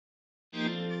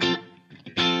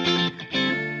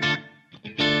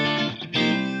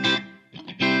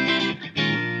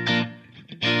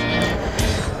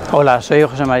Hola, soy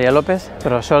José María López,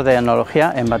 profesor de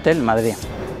Enología en VATEL Madrid.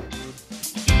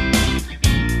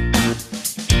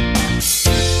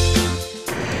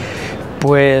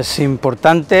 Pues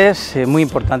importantes, muy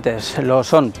importantes lo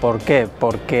son. ¿Por qué?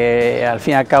 Porque al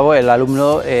fin y al cabo el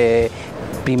alumno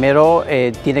primero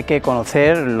tiene que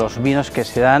conocer los vinos que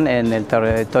se dan en el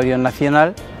territorio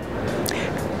nacional,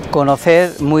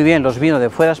 conocer muy bien los vinos de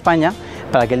fuera de España,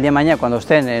 para que el día de mañana, cuando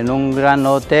estén en un gran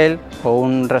hotel o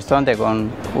un restaurante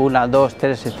con 1, 2,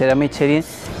 3 estrellas Michelin,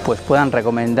 pues puedan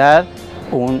recomendar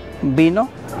un vino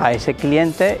a ese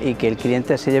cliente y que el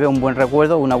cliente se lleve un buen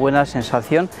recuerdo, una buena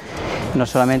sensación, no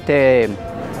solamente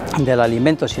del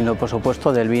alimento, sino por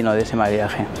supuesto del vino, de ese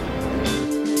maridaje.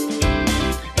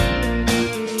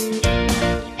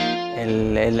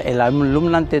 El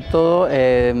alumno ante todo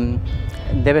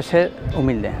debe ser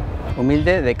humilde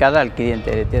de cara al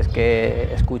cliente. Tienes que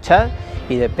escuchar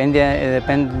y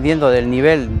dependiendo del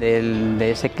nivel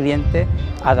de ese cliente,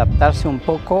 adaptarse un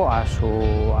poco a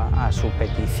su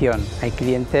petición. Hay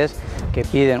clientes que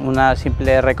piden una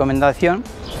simple recomendación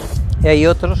y hay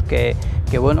otros que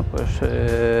bueno, pues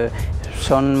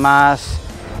son más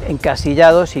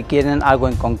encasillados y quieren algo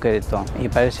en concreto, y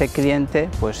para ese cliente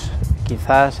pues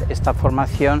quizás esta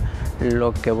formación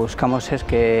lo que buscamos es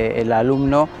que el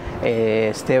alumno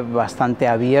esté bastante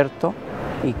abierto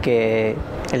y que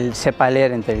él sepa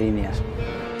leer entre líneas.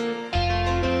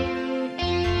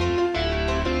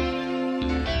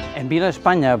 En Vino de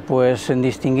España, pues en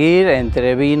distinguir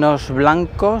entre vinos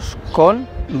blancos con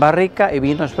barrica y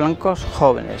vinos blancos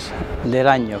jóvenes del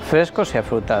año, frescos y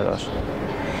afrutados.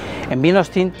 En vinos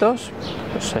tintos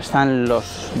pues están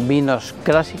los vinos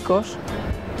clásicos,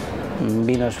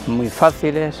 vinos muy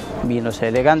fáciles, vinos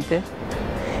elegantes,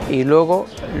 y luego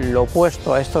lo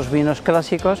opuesto a estos vinos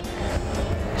clásicos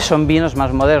son vinos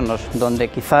más modernos, donde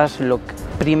quizás lo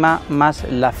prima más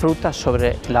la fruta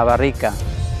sobre la barrica,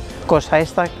 cosa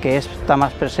esta que está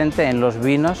más presente en los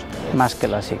vinos más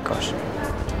clásicos.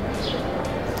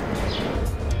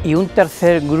 Y un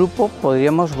tercer grupo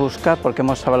podríamos buscar, porque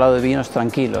hemos hablado de vinos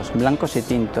tranquilos, blancos y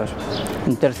tintos.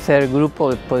 Un tercer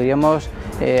grupo podríamos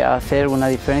hacer una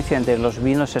diferencia entre los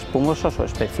vinos espumosos o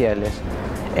especiales,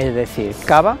 es decir,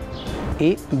 cava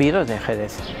y vinos de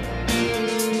Jerez.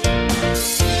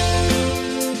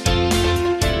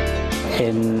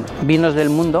 En Vinos del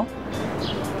Mundo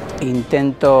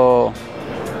intento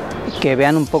que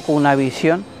vean un poco una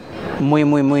visión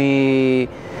muy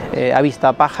a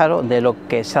vista pájaro de lo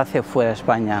que se hace fuera de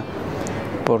España,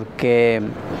 porque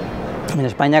en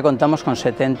España contamos con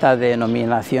 70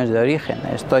 denominaciones de origen.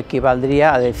 Esto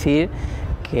equivaldría a decir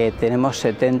que tenemos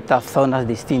 70 zonas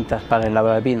distintas para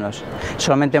elaborar vinos.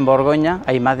 Solamente en Borgoña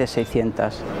hay más de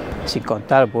 600, sin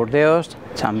contar Burdeos,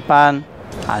 Champán,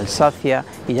 Alsacia,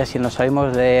 y ya si nos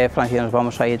salimos de Francia y nos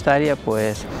vamos a Italia,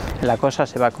 pues la cosa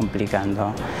se va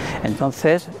complicando.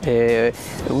 Entonces,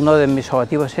 uno de mis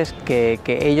objetivos es que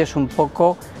ellos un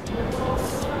poco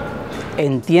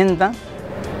entiendan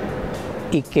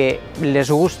y que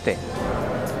les guste,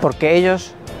 porque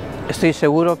ellos, estoy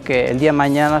seguro que el día de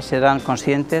mañana serán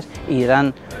conscientes e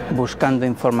irán buscando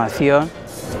información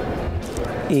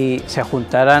y se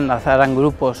juntarán, harán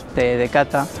grupos de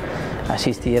cata,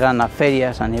 asistirán a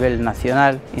ferias a nivel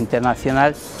nacional,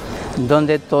 internacional,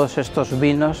 donde todos estos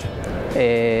vinos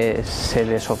se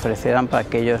les ofrecerán para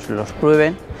que ellos los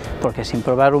prueben, porque sin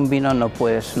probar un vino no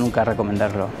puedes nunca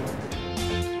recomendarlo.